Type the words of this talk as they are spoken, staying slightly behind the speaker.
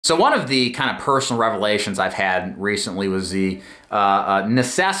So one of the kind of personal revelations I've had recently was the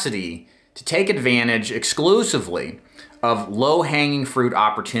necessity to take advantage exclusively of low-hanging fruit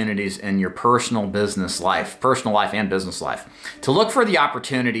opportunities in your personal life and business life. To look for the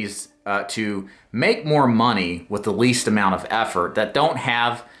opportunities to make more money with the least amount of effort that don't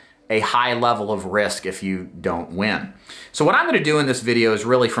have a high level of risk if you don't win. So what I'm going to do in this video is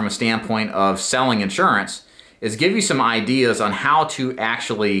really from a standpoint of selling insurance is give you some ideas on how to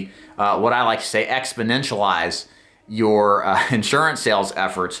actually, what I like to say, exponentialize your insurance sales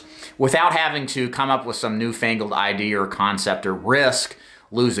efforts without having to come up with some newfangled idea or concept or risk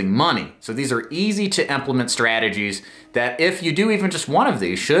losing money. So these are easy to implement strategies that if you do even just one of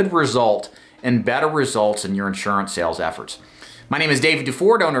these should result in better results in your insurance sales efforts. My name is David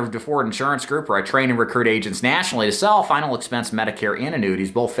DeFord, owner of DeFord Insurance Group, where I train and recruit agents nationally to sell final expense Medicare and annuities,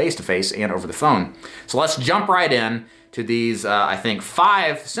 both face-to-face and over the phone. So let's jump right in to these, I think,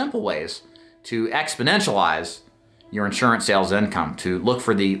 5 simple ways to exponentialize your insurance sales income, to look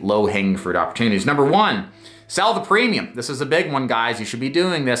for the low-hanging fruit opportunities. Number 1, sell the premium. This is a big one, guys. You should be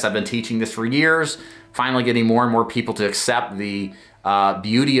doing this. I've been teaching this for years, finally getting more and more people to accept the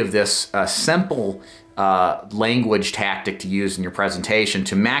beauty of this simple language tactic to use in your presentation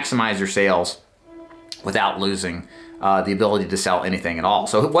to maximize your sales without losing the ability to sell anything at all.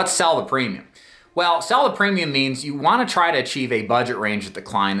 So what's sell the premium? Well, sell the premium means you want to try to achieve a budget range that the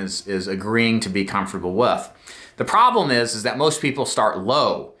client is agreeing to be comfortable with. The problem is that most people start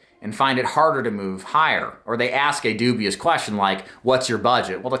low and find it harder to move higher, or they ask a dubious question like, what's your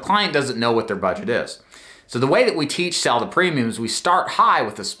budget? Well, the client doesn't know what their budget is. So the way that we teach sell the premium is we start high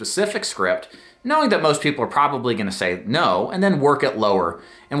with a specific script, knowing that most people are probably going to say no, and then work it lower.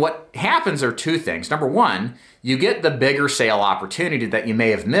 And what happens are 2 things. Number 1, you get the bigger sale opportunity that you may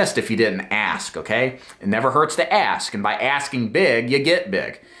have missed if you didn't ask, okay? It never hurts to ask, and by asking big, you get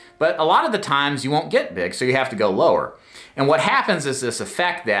big. But a lot of the times you won't get big, so you have to go lower. And what happens is this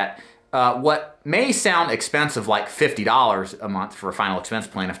effect that what may sound expensive, like $50 a month for a final expense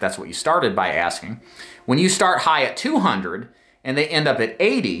plan, if that's what you started by asking, when you start high at $200 and they end up at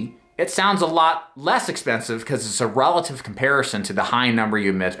 $80, it sounds a lot less expensive because it's a relative comparison to the high number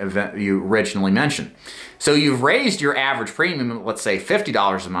you originally mentioned. So you've raised your average premium, let's say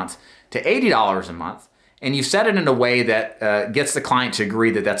 $50 a month, to $80 a month, and you've set it in a way that gets the client to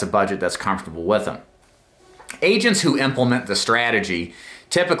agree that that's a budget that's comfortable with them. Agents who implement the strategy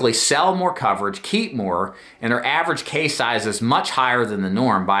typically sell more coverage, keep more, and their average case size is much higher than the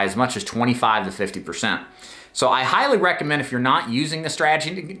norm by as much as 25 to 50%. So I highly recommend, if you're not using the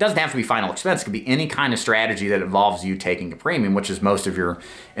strategy, it doesn't have to be final expense, it could be any kind of strategy that involves you taking a premium, which is most of your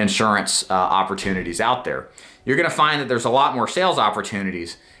insurance opportunities out there. You're going to find that there's a lot more sales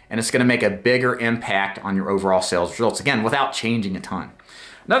opportunities, and it's going to make a bigger impact on your overall sales results, again, without changing a ton.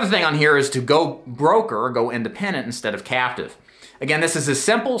 Another thing on here is to go broker or go independent instead of captive. Again, this is a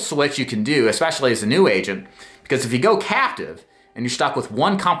simple switch you can do, especially as a new agent, because if you go captive and you're stuck with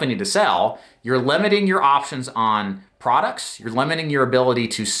one company to sell, you're limiting your options on products, you're limiting your ability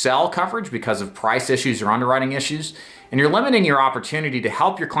to sell coverage because of price issues or underwriting issues, and you're limiting your opportunity to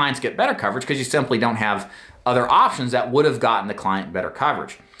help your clients get better coverage because you simply don't have other options that would have gotten the client better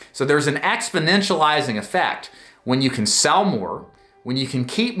coverage. So there's an exponentializing effect when you can sell more, when you can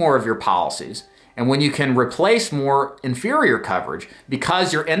keep more of your policies, and when you can replace more inferior coverage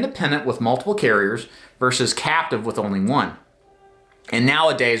because you're independent with multiple carriers versus captive with only one. And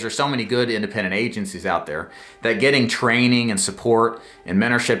nowadays, there's so many good independent agencies out there that getting training and support and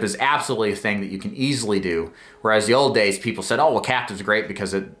mentorship is absolutely a thing that you can easily do. Whereas the old days, people said, oh, well, captive's great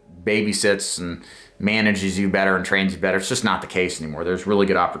because it babysits and manages you better and trains you better. It's just not the case anymore. There's really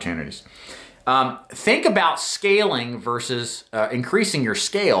good opportunities. Think about scaling versus increasing your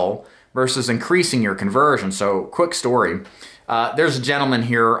scale versus increasing your conversion. So quick story. There's a gentleman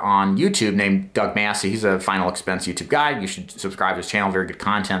here on YouTube named Doug Massey. He's a final expense YouTube guy. You should subscribe to his channel, very good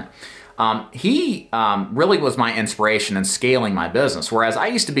content. He really was my inspiration in scaling my business, whereas I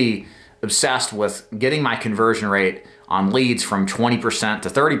used to be obsessed with getting my conversion rate on leads from 20% to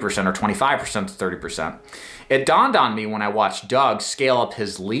 30% or 25% to 30%. It dawned on me when I watched Doug scale up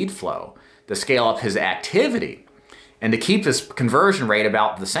his lead flow, to scale up his activity, and to keep his conversion rate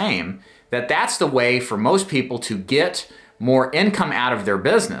about the same, that's the way for most people to get more income out of their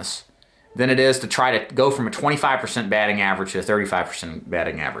business than it is to try to go from a 25% batting average to a 35%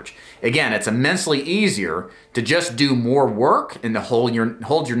 batting average. Again, it's immensely easier to just do more work and to hold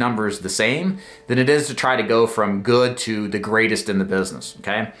your numbers the same than it is to try to go from good to the greatest in the business,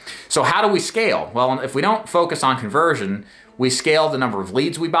 okay? So how do we scale? Well, if we don't focus on conversion, we scale the number of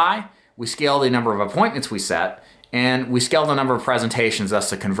leads we buy, we scale the number of appointments we set, and we scale the number of presentations, thus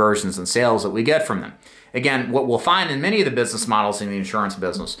the conversions and sales that we get from them. Again, what we'll find in many of the business models in the insurance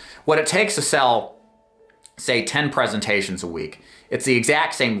business, what it takes to sell, say, 10 presentations a week, it's the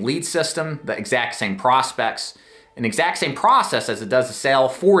exact same lead system, the exact same prospects, an exact same process as it does to sell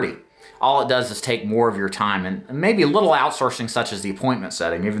 40. All it does is take more of your time and maybe a little outsourcing such as the appointment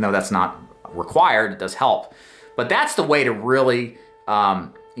setting, even though that's not required, it does help. But that's the way to really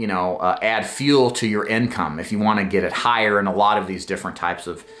add fuel to your income if you want to get it higher in a lot of these different types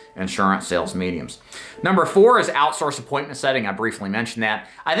of insurance sales mediums. Number 4 is outsource appointment setting. I briefly mentioned that.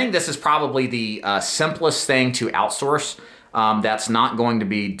 I think this is probably the simplest thing to outsource. That's not going to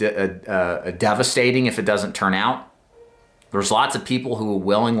be devastating if it doesn't turn out. There's lots of people who will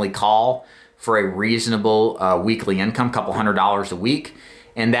willingly call for a reasonable weekly income, a couple $100 a week.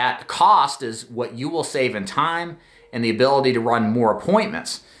 And that cost is what you will save in time and the ability to run more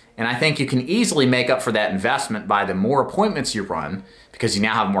appointments. And I think you can easily make up for that investment by the more appointments you run, because you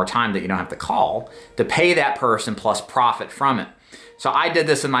now have more time that you don't have to call, to pay that person plus profit from it. So I did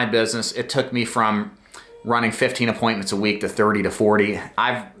this in my business. It took me from running 15 appointments a week to 30 to 40.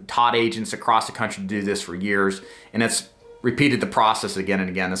 I've taught agents across the country to do this for years, and it's repeated the process again and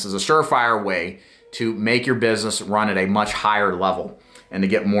again. This is a surefire way to make your business run at a much higher level and to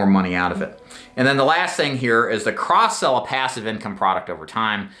get more money out of it. And then the last thing here is to cross-sell a passive income product over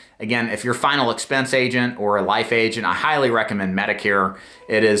time. Again, if you're a final expense agent or a life agent, I highly recommend Medicare.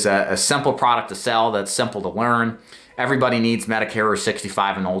 It is a simple product to sell that's simple to learn. Everybody needs Medicare or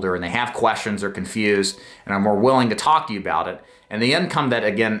 65 and older, and they have questions or confused and are more willing to talk to you about it. And the income that,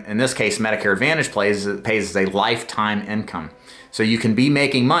 again, in this case, Medicare Advantage pays as a lifetime income. So you can be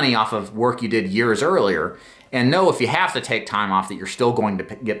making money off of work you did years earlier, and know if you have to take time off that you're still going to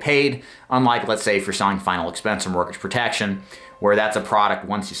get paid, unlike, let's say, if you're selling final expense or mortgage protection, where that's a product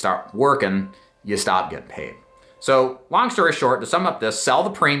once you start working, you stop getting paid. So long story short, to sum up this, sell the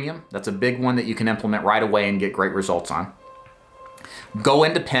premium. That's a big one that you can implement right away and get great results on. Go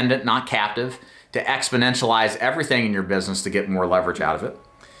independent, not captive, to exponentialize everything in your business to get more leverage out of it.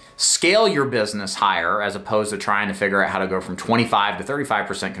 Scale your business higher as opposed to trying to figure out how to go from 25 to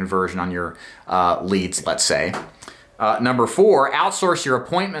 35% conversion on your leads, let's say. Number 4, outsource your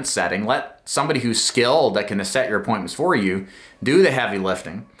appointment setting. Let somebody who's skilled that can set your appointments for you do the heavy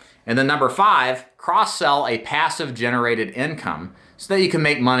lifting. And then number 5, cross-sell a passive generated income so that you can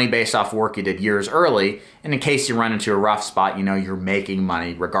make money based off work you did years early. And in case you run into a rough spot, you know you're making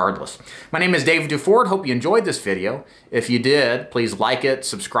money regardless. My name is David Duford. Hope you enjoyed this video. If you did, please like it,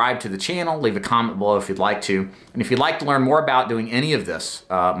 subscribe to the channel, leave a comment below if you'd like to. And if you'd like to learn more about doing any of this,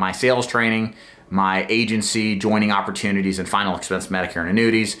 my sales training, my agency, joining opportunities, and final expense Medicare and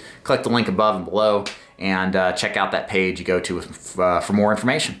annuities, click the link above and below and check out that page you go to for more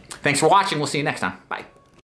information. Thanks for watching. We'll see you next time. Bye.